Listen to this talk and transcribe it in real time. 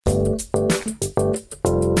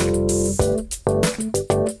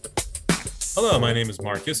Hello, my name is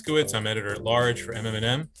Mark Iskowitz. I'm editor-at-large for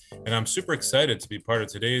MM+M, and I'm super excited to be part of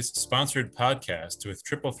today's sponsored podcast with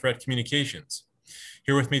Triple Threat Communications.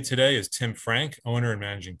 Here with me today is Tim Frank, owner and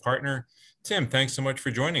managing partner. Tim, thanks so much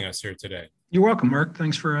for joining us here today. You're welcome, Mark.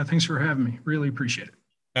 Thanks for having me. Really appreciate it.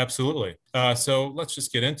 Absolutely. So let's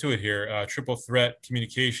just get into it here. Triple Threat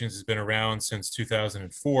Communications has been around since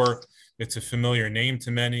 2004. It's a familiar name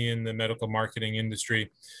to many in the medical marketing industry.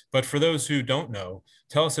 But for those who don't know,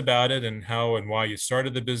 tell us about it and how and why you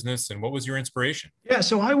started the business and what was your inspiration? Yeah,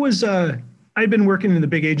 so I'd been working in the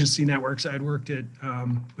big agency networks. I had worked at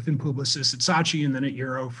within Publicis at Saatchi and then at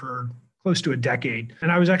Euro for close to a decade.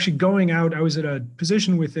 And I was actually going out, I was at a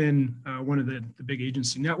position within one of the big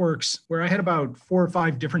agency networks where I had about 4 or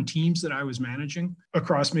 5 different teams that I was managing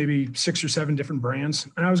across maybe 6 or 7 different brands.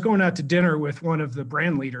 And I was going out to dinner with one of the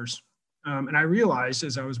brand leaders. And I realized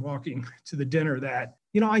as I was walking to the dinner that,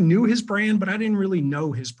 I knew his brand, but I didn't really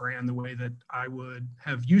know his brand the way that I would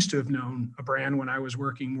have used to have known a brand when I was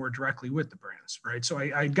working more directly with the brands, right? So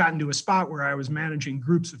I'd gotten to a spot where I was managing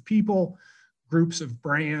groups of people, groups of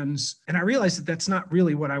brands. And I realized that that's not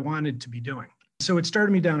really what I wanted to be doing. So it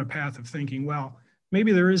started me down a path of thinking, well,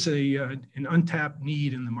 maybe there is an untapped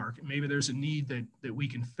need in the market. Maybe there's a need that we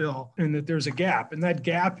can fill and that there's a gap. And that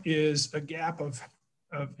gap is a gap of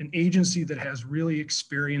an agency that has really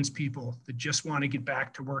experienced people that just want to get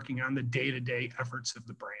back to working on the day-to-day efforts of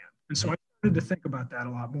the brand. And so I started to think about that a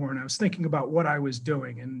lot more. And I was thinking about what I was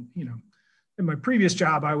doing. And, in my previous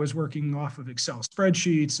job, I was working off of Excel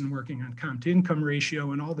spreadsheets and working on comp to income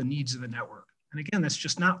ratio and all the needs of the network. And again, that's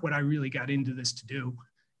just not what I really got into this to do.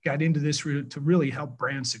 Got into this to really help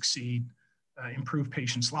brands succeed, improve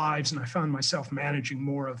patients' lives. And I found myself managing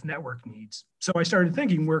more of network needs. So I started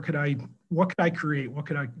thinking, what could I create? What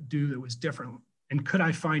could I do that was different? And could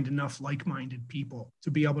I find enough like-minded people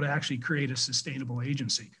to be able to actually create a sustainable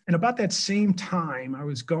agency? And about that same time, I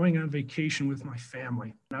was going on vacation with my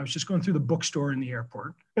family. And I was just going through the bookstore in the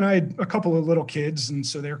airport. And I had a couple of little kids. And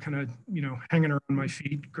so they're kind of, hanging around my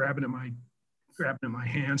feet, grabbing at my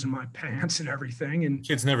hands and my pants and everything. And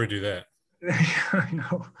kids never do that. I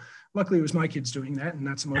know. Luckily, it was my kids doing that and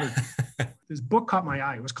not some other. This book caught my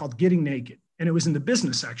eye. It was called Getting Naked. And it was in the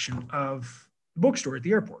business section of the bookstore at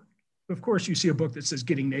the airport. Of course, you see a book that says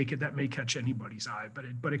Getting Naked, that may catch anybody's eye,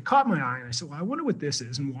 but it caught my eye. And I said, well, I wonder what this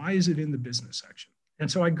is and why is it in the business section?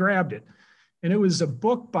 And so I grabbed it. And it was a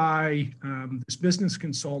book by this business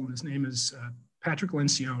consultant. His name is Patrick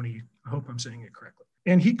Lencioni. I hope I'm saying it correctly.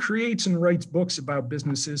 And he creates and writes books about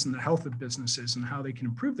businesses and the health of businesses and how they can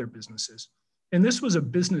improve their businesses. And this was a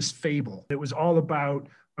business fable. It was all about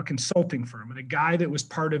a consulting firm and a guy that was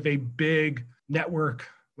part of a big network,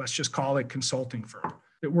 let's just call it consulting firm,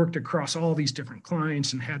 that worked across all these different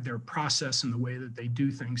clients and had their process and the way that they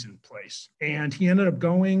do things in place. And he ended up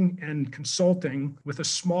going and consulting with a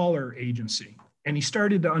smaller agency. And he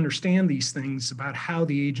started to understand these things about how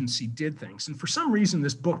the agency did things. And for some reason,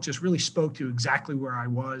 this book just really spoke to exactly where I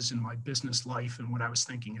was in my business life and what I was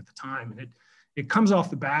thinking at the time. And it comes off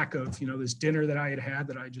the back of, this dinner that I had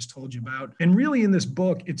that I just told you about. And really in this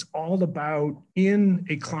book, it's all about in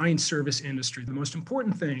a client service industry, the most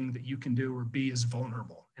important thing that you can do or be is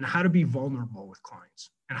vulnerable, and how to be vulnerable with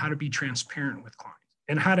clients and how to be transparent with clients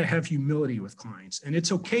and how to have humility with clients. And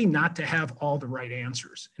it's okay not to have all the right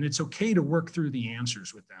answers. And it's okay to work through the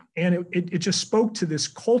answers with them. And it just spoke to this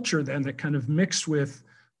culture then that kind of mixed with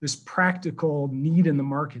this practical need in the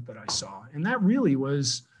market that I saw. And that really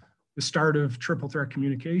was the start of Triple Threat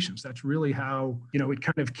Communications. That's really how, it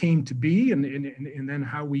kind of came to be and then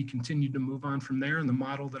how we continued to move on from there and the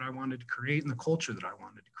model that I wanted to create and the culture that I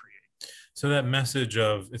wanted to create. So that message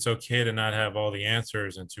of it's okay to not have all the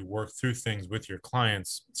answers and to work through things with your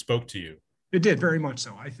clients spoke to you. It did, very much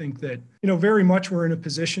so. I think that, very much we're in a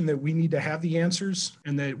position that we need to have the answers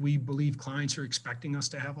and that we believe clients are expecting us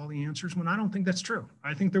to have all the answers when I don't think that's true.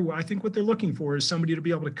 I think what they're looking for is somebody to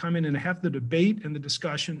be able to come in and have the debate and the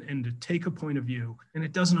discussion and to take a point of view. And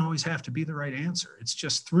it doesn't always have to be the right answer. It's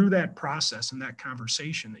just through that process and that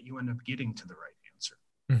conversation that you end up getting to the right answer.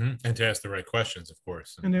 Mm-hmm. And to ask the right questions, of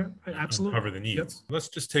course. And absolutely. Cover the needs. Yep. Let's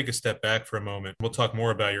just take a step back for a moment. We'll talk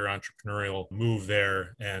more about your entrepreneurial move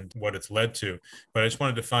there and what it's led to. But I just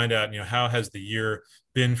wanted to find out, how has the year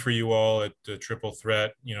been for you all at Triple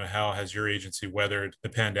Threat? How has your agency weathered the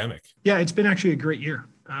pandemic? Yeah, it's been actually a great year.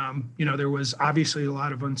 There was obviously a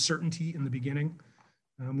lot of uncertainty in the beginning.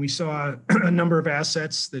 We saw a number of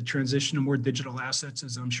assets that transitioned to more digital assets,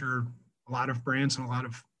 as I'm sure a lot of brands and a lot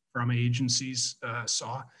of pharma agencies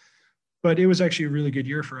saw. But it was actually a really good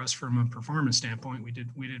year for us from a performance standpoint. We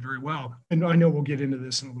did very well. And I know we'll get into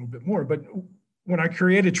this in a little bit more, but when I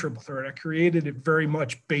created Triple Threat, I created it very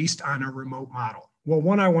much based on a remote model. Well,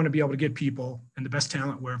 one, I want to be able to get people and the best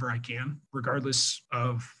talent wherever I can, regardless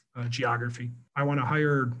of geography. I want to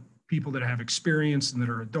hire people that have experience and that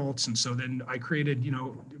are adults. And so then I created,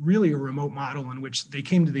 really a remote model in which they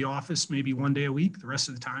came to the office maybe one day a week. The rest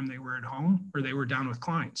of the time they were at home or they were down with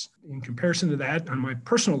clients. In comparison to that, on my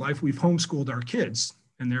personal life, we've homeschooled our kids,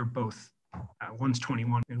 and they're both, one's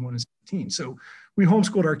 21 and one is 18. So we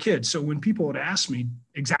homeschooled our kids. So when people would ask me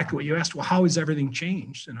exactly what you asked, well, how has everything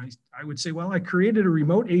changed? And I would say, well, I created a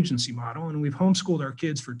remote agency model and we've homeschooled our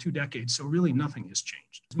kids for 2 decades. So really nothing has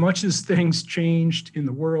changed. As much as things changed in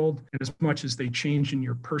the world and as much as they change in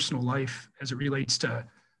your personal life as it relates to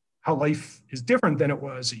how life is different than it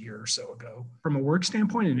was a year or so ago. From a work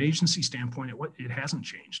standpoint, an agency standpoint, it hasn't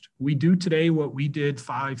changed. We do today what we did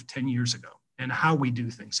 5-10 years ago. And how we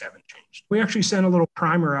do things haven't changed. We actually sent a little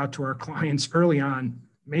primer out to our clients early on,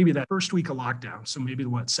 maybe that first week of lockdown. So maybe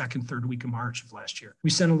second, third week of March of last year.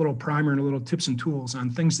 We sent a little primer and a little tips and tools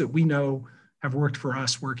on things that we know have worked for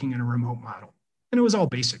us working in a remote model. And it was all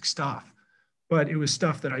basic stuff, but it was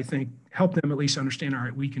stuff that I think helped them at least understand, all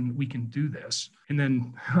right, we can do this. And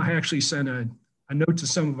then I actually sent a note to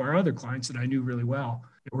some of our other clients that I knew really well.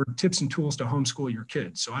 There were tips and tools to homeschool your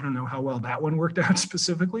kids. So I don't know how well that one worked out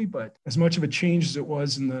specifically, but as much of a change as it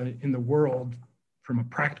was in the world, from a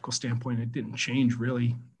practical standpoint, it didn't change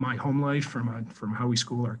really my home life from how we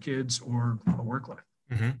school our kids or a work life.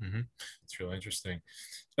 Mm-hmm, mm-hmm. It's really interesting.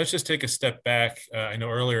 Let's just take a step back. I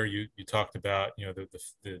know earlier you talked about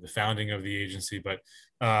the founding of the agency, but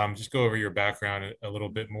just go over your background a little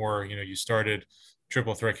bit more. You started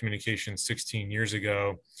Triple Threat Communications 16 years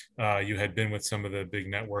ago. You had been with some of the big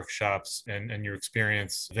network shops, and your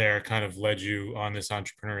experience there kind of led you on this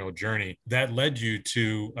entrepreneurial journey. That led you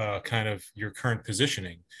to kind of your current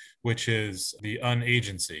positioning, which is the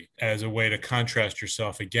unagency, as a way to contrast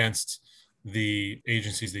yourself against the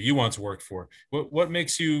agencies that you once worked for. What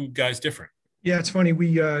makes you guys different? Yeah, it's funny.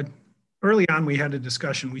 We early on, we had a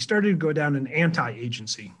discussion. We started to go down an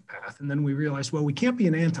anti-agency path. And then we realized, well, we can't be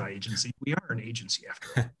an anti-agency. We are an agency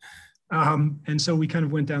after all. And so we kind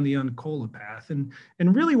of went down the Uncola path. And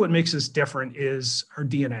really what makes us different is our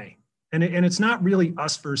DNA. And it's not really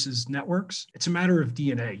us versus networks. It's a matter of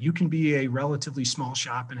DNA. You can be a relatively small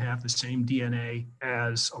shop and have the same DNA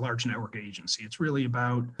as a large network agency. It's really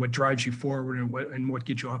about what drives you forward and what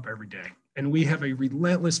gets you up every day. And we have a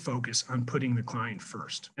relentless focus on putting the client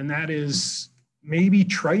first. And that is maybe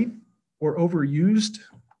trite or overused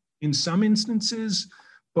in some instances.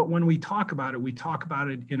 But when we talk about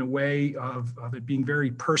it in a way of it being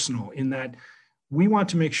very personal, in that we want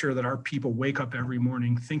to make sure that our people wake up every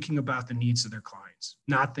morning thinking about the needs of their clients,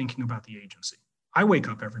 not thinking about the agency. I wake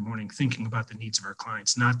up every morning thinking about the needs of our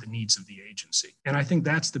clients, not the needs of the agency. And I think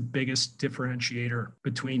that's the biggest differentiator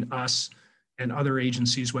between us and other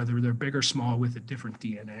agencies, whether they're big or small, with a different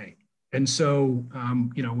DNA. And so,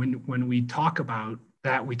 when we talk about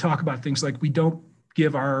that, we talk about things like we don't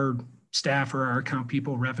give our staff or our account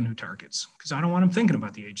people revenue targets, because I don't want them thinking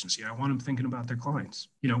about the agency. I want them thinking about their clients.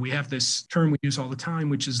 We have this term we use all the time,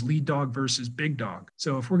 which is lead dog versus big dog.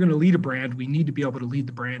 So if we're going to lead a brand, we need to be able to lead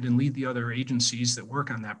the brand and lead the other agencies that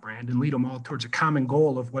work on that brand and lead them all towards a common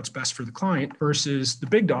goal of what's best for the client versus the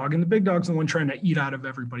big dog. And the big dog's the one trying to eat out of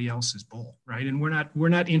everybody else's bowl, right? And we're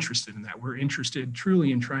not interested in that. We're interested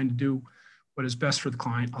truly in trying to do what is best for the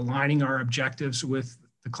client, aligning our objectives with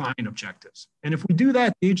the client objectives. And if we do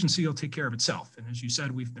that, the agency will take care of itself. And as you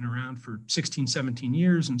said, we've been around for 16, 17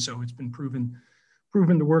 years. And so it's been proven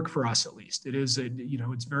to work for us, at least. It is,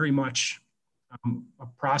 it's very much a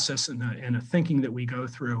process and a thinking that we go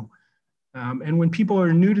through. And when people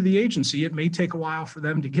are new to the agency, it may take a while for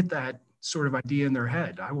them to get that sort of idea in their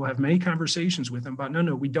head. I will have many conversations with them about,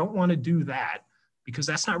 no, we don't want to do that because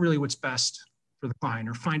that's not really what's best for the client,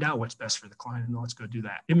 or find out what's best for the client and let's go do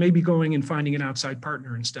that. It may be going and finding an outside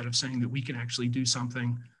partner instead of saying that we can actually do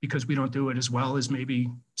something because we don't do it as well as maybe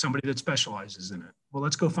somebody that specializes in it. Well,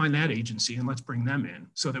 let's go find that agency and let's bring them in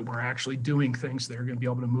so that we're actually doing things that are going to be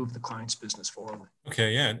able to move the client's business forward.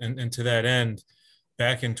 Okay, yeah. And to that end,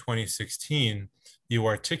 back in 2016, you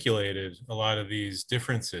articulated a lot of these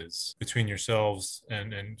differences between yourselves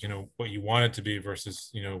and what you wanted to be versus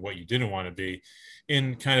what you didn't want to be,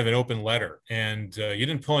 in kind of an open letter. And you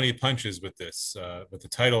didn't pull any punches with this. With the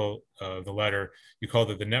title of the letter, you called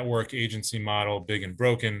it The Network Agency Model, Big and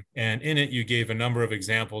Broken. And in it, you gave a number of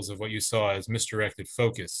examples of what you saw as misdirected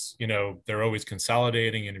focus. They're always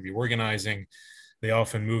consolidating and reorganizing. They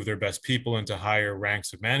often move their best people into higher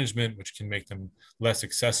ranks of management, which can make them less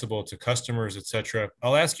accessible to customers, et cetera.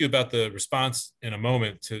 I'll ask you about the response in a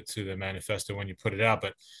moment to the manifesto when you put it out.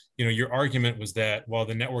 But your argument was that while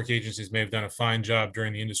the network agencies may have done a fine job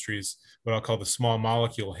during the industry's what I'll call the small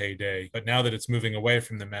molecule heyday, but now that it's moving away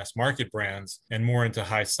from the mass market brands and more into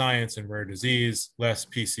high science and rare disease, less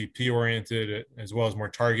PCP oriented, as well as more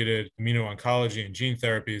targeted immuno-oncology and gene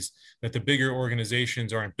therapies, that the bigger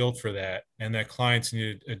organizations aren't built for that, and that clients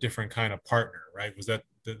need a different kind of partner, right? Was that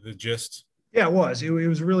the gist? Yeah, it was. It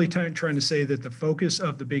was really trying to say that the focus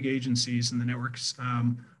of the big agencies and the networks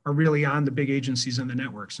are really on the big agencies and the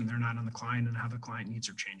networks, and they're not on the client and how the client needs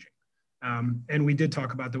are changing. And we did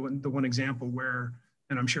talk about the one example where,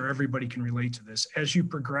 and I'm sure everybody can relate to this, as you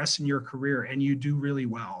progress in your career and you do really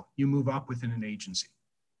well, you move up within an agency.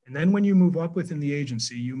 And then when you move up within the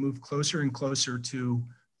agency, you move closer and closer to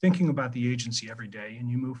thinking about the agency every day, and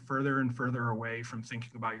you move further and further away from thinking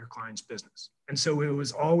about your client's business. And so it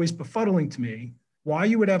was always befuddling to me why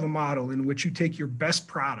you would have a model in which you take your best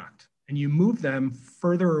product and you move them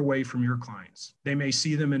further away from your clients. They may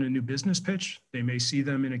see them in a new business pitch. They may see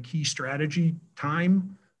them in a key strategy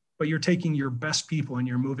time, but you're taking your best people and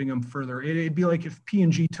you're moving them further. It'd be like if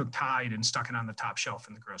P&G took Tide and stuck it on the top shelf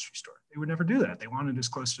in the grocery store. They would never do that. They want it as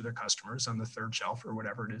close to their customers on the third shelf or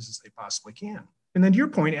whatever it is as they possibly can. And then to your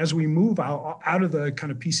point, as we move out of the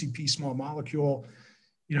kind of PCP small molecule,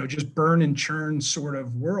 just burn and churn sort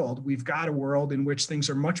of world, we've got a world in which things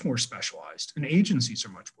are much more specialized and agencies are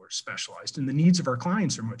much more specialized and the needs of our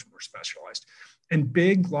clients are much more specialized. And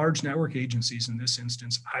big, large network agencies in this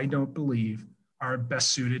instance, I don't believe are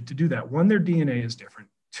best suited to do that. One, their DNA is different.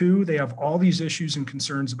 Two, they have all these issues and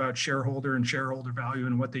concerns about shareholder value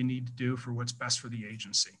and what they need to do for what's best for the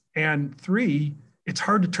agency. And three, it's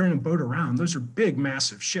hard to turn a boat around. Those are big,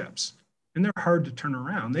 massive ships, and they're hard to turn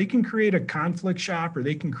around. They can create a conflict shop, or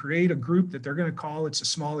they can create a group that they're going to call it's a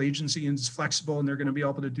small agency and it's flexible, and they're going to be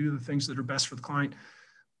able to do the things that are best for the client.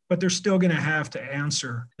 But they're still going to have to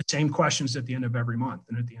answer the same questions at the end of every month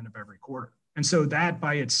and at the end of every quarter. And so that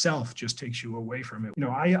by itself just takes you away from it.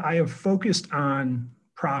 I have focused on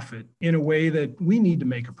profit in a way that we need to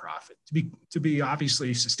make a profit. To be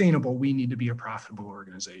obviously sustainable, we need to be a profitable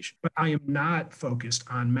organization. But I am not focused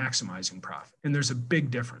on maximizing profit. And there's a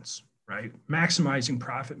big difference, right? Maximizing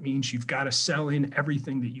profit means you've got to sell in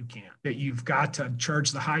everything that you can, that you've got to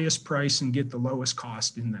charge the highest price and get the lowest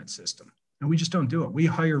cost in that system. And we just don't do it. We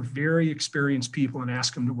hire very experienced people and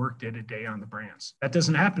ask them to work day to day on the brands. That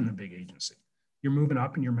doesn't happen in a big agency. You're moving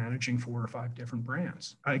up and you're managing 4 or 5 different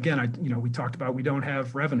brands. Again, we talked about we don't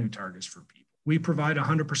have revenue targets for people. We provide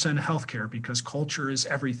 100% healthcare because culture is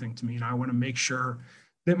everything to me. And I want to make sure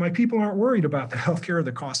that my people aren't worried about the healthcare or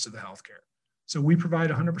the cost of the healthcare. So we provide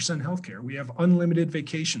 100% healthcare. We have unlimited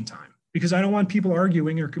vacation time because I don't want people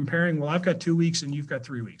arguing or comparing, well, I've got 2 weeks and you've got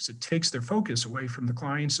 3 weeks. It takes their focus away from the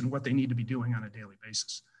clients and what they need to be doing on a daily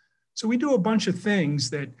basis. So we do a bunch of things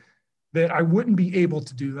that I wouldn't be able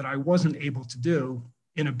to do, that I wasn't able to do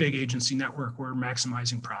in a big agency network where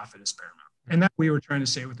maximizing profit is paramount. And that's what we were trying to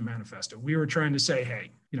say with the manifesto. We were trying to say,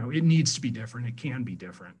 hey, it needs to be different. It can be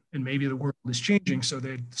different. And maybe the world is changing so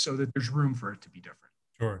that there's room for it to be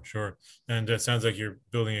different. Sure. And it sounds like you're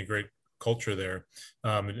building a great culture there,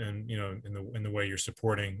 and in the way you're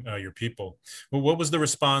supporting your people. Well, what was the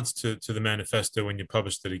response to the manifesto when you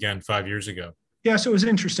published it again 5 years ago? Yeah, so it was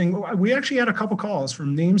interesting. We actually had a couple calls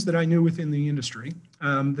from names that I knew within the industry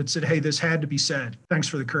that said, hey, this had to be said. Thanks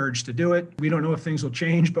for the courage to do it. We don't know if things will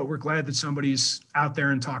change, but we're glad that somebody's out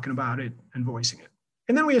there and talking about it and voicing it.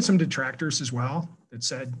 And then we had some detractors as well that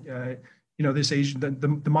said, this agent,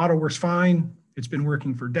 the model works fine. It's been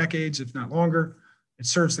working for decades, if not longer. It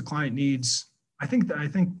serves the client needs. I think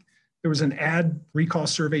there was an ad recall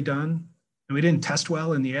survey done, and we didn't test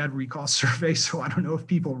well in the ad recall survey, so I don't know if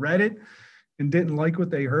people read it and didn't like what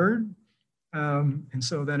they heard, and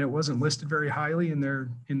so then it wasn't listed very highly in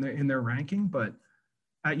their ranking. But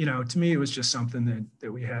to me, it was just something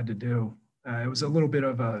that we had to do. It was a little bit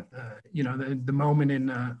of the moment in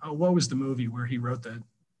what was the movie where he wrote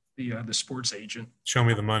the sports agent? Show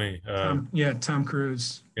Me the Money. Tom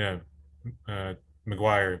Cruise. Yeah,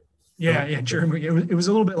 McGuire. Yeah, Jeremy. It was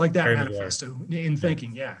a little bit like that Jerry manifesto in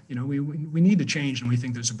thinking. Yeah, we need to change, and we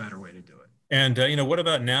think there's a better way to do it. And, what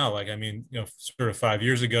about now? Sort of 5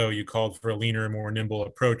 years ago, you called for a leaner, more nimble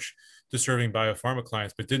approach to serving biopharma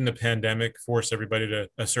clients, but didn't the pandemic force everybody to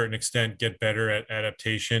a certain extent get better at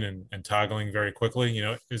adaptation and toggling very quickly?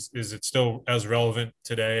 Is it still as relevant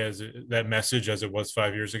today as that message as it was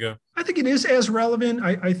 5 years ago? I think it is as relevant.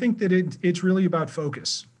 I think that it's really about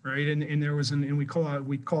focus. right? And there was and we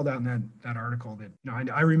called out in that article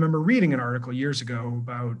that, I remember reading an article years ago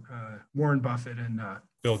about Warren Buffett and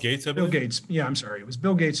Bill Gates, I Bill believe. Gates. Yeah, I'm sorry. It was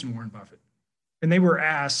Bill Gates and Warren Buffett. And they were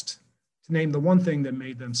asked to name the one thing that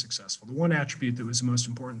made them successful, the one attribute that was the most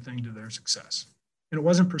important thing to their success. And it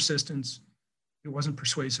wasn't persistence. It wasn't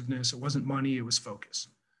persuasiveness. It wasn't money. It was focus.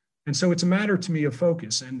 And so it's a matter to me of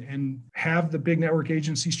focus, and have the big network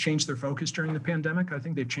agencies changed their focus during the pandemic. I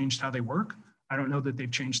think they've changed how they work. I don't know that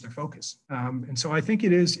they've changed their focus. And so I think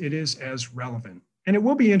it is as relevant. And it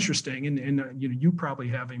will be interesting. And you probably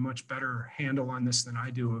have a much better handle on this than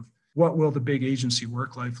I do, of what will the big agency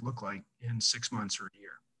work life look like in 6 months or a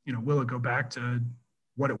year? Will it go back to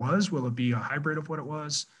what it was? Will it be a hybrid of what it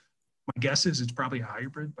was? My guess is it's probably a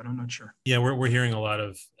hybrid, but I'm not sure. Yeah, we're hearing a lot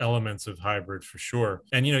of elements of hybrid for sure.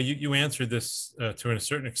 And, you answered this to a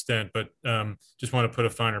certain extent, but just want to put a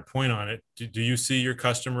finer point on it. Do you see your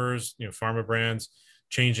customers, pharma brands,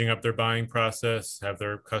 changing up their buying process? Have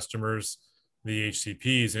their customers, the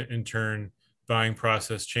HCPs, in turn, buying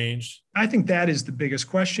process changed? I think that is the biggest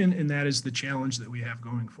question, and that is the challenge that we have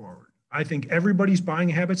going forward. I think everybody's buying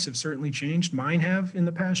habits have certainly changed. Mine have in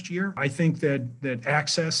the past year. I think that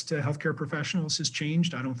access to healthcare professionals has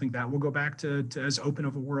changed. I don't think that will go back to as open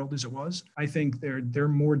of a world as it was. I think they're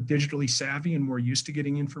more digitally savvy and more used to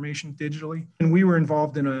getting information digitally. And we were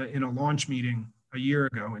involved in a launch meeting a year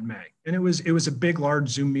ago in May, and it was a big, large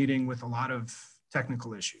Zoom meeting with a lot of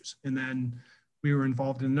technical issues. And then we were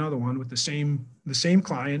involved in another one with the same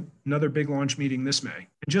client, another big launch meeting this May.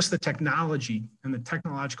 And just the technology and the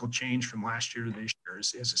technological change from last year to this year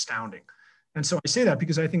is astounding. And so I say that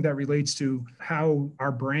because I think that relates to how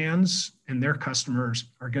our brands and their customers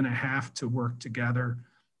are going to have to work together,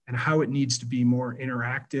 and how it needs to be more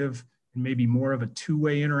interactive and maybe more of a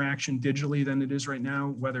two-way interaction digitally than it is right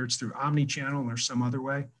now, whether it's through omni-channel or some other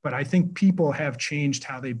way. But I think people have changed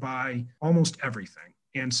how they buy almost everything.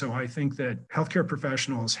 And so I think that healthcare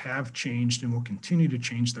professionals have changed and will continue to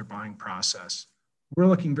change their buying process. We're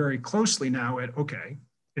looking very closely now at, okay,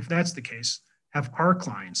 if that's the case, have our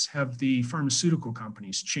clients, have the pharmaceutical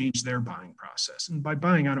companies change their buying process? And by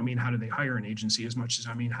buying, I don't mean how do they hire an agency as much as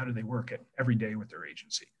I mean how do they work every day with their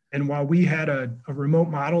agency? And while we had a remote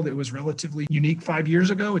model that was relatively unique 5 years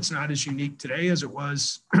ago, it's not as unique today as it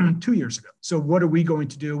was 2 years ago. So what are we going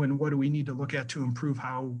to do, and what do we need to look at to improve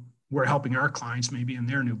how we're helping our clients maybe in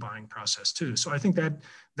their new buying process too? So I think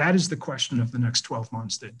that is the question of the next 12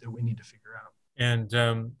 months that we need to figure out.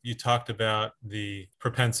 And you talked about the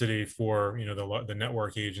propensity for the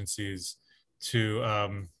network agencies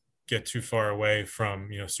to get too far away from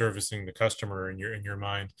servicing the customer in your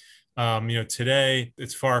mind. Today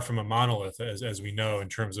it's far from a monolith, as we know, in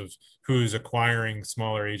terms of who's acquiring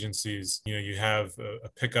smaller agencies. You have a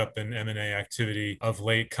pickup in M&A activity of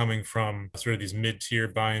late coming from sort of these mid-tier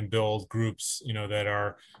buy and build groups, that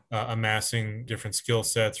are amassing different skill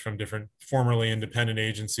sets from different formerly independent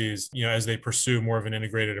agencies, as they pursue more of an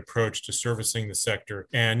integrated approach to servicing the sector.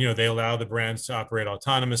 And, they allow the brands to operate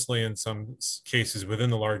autonomously in some cases within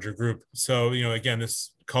the larger group. So, again,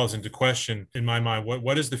 this calls into question, in my mind,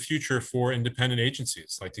 what is the future for independent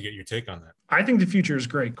agencies? I'd like to get your take on that. I think the future is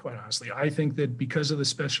great, quite honestly. I think that because of the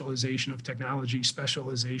specialization of technology,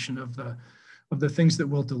 specialization of the things that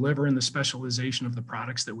we'll deliver, and the specialization of the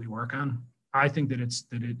products that we work on, I think that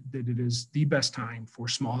it is the best time for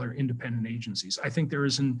smaller independent agencies. I think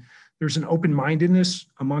there's an open-mindedness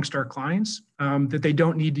amongst our clients that they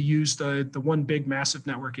don't need to use the one big massive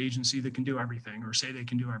network agency that can do everything, or say they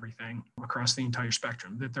can do everything across the entire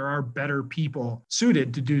spectrum, that there are better people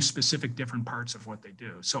suited to do specific different parts of what they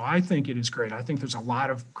do. So I think it is great. I think there's a lot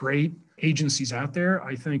of great agencies out there.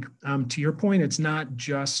 I think to your point, it's not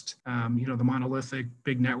just the monolithic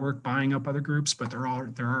big network buying up other groups, but there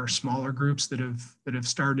are smaller groups that have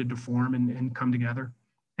started to form and come together.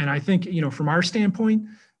 And I think from our standpoint,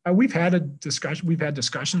 we've had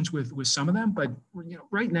discussions with some of them, but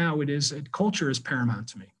right now culture is paramount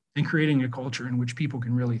to me, and creating a culture in which people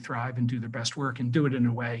can really thrive and do their best work, and do it in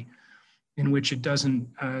a way in which it doesn't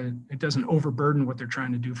overburden what they're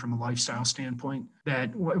trying to do from a lifestyle standpoint.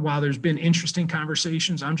 That while there's been interesting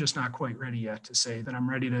conversations, I'm just not quite ready yet to say that I'm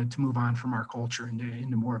ready to move on from our culture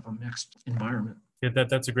into more of a mixed environment. Yeah,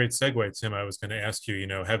 that's a great segue, Tim. I was going to ask you,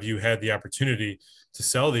 have you had the opportunity to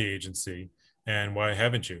sell the agency, and why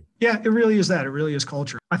haven't you? Yeah, it really is that. It really is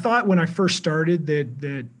culture. I thought when I first started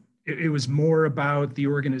that it was more about the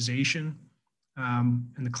organization and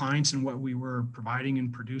the clients and what we were providing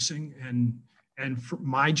and producing. And for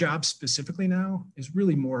my job specifically now is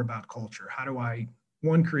really more about culture. How do I,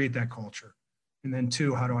 one, create that culture? And then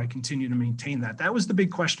two, how do I continue to maintain that? That was the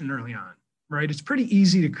big question early on, right? It's pretty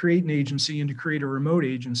easy to create an agency and to create a remote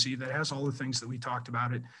agency that has all the things that we talked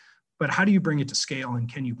about it. But how do you bring it to scale,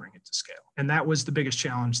 and can you bring it to scale? And that was the biggest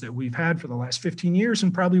challenge that we've had for the last 15 years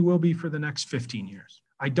and probably will be for the next 15 years.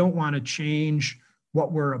 I don't want to change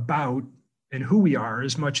what we're about and who we are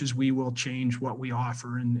as much as we will change what we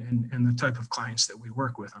offer and the type of clients that we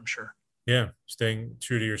work with, I'm sure. Yeah, staying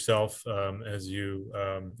true to yourself as you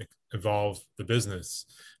evolve the business.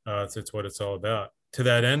 It's what it's all about. To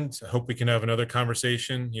that end, I hope we can have another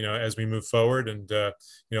conversation, as we move forward and,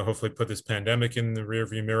 hopefully put this pandemic in the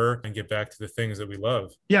rearview mirror and get back to the things that we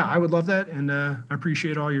love. Yeah, I would love that. And I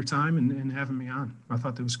appreciate all your time and having me on. I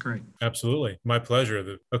thought that was great. Absolutely. My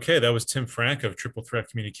pleasure. Okay, that was Tim Frank of Triple Threat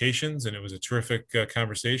Communications, and it was a terrific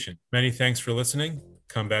conversation. Many thanks for listening.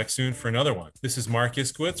 Come back soon for another one. This is Mark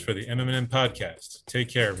Iskowitz for the MM+M Podcast. Take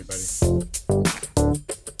care, everybody.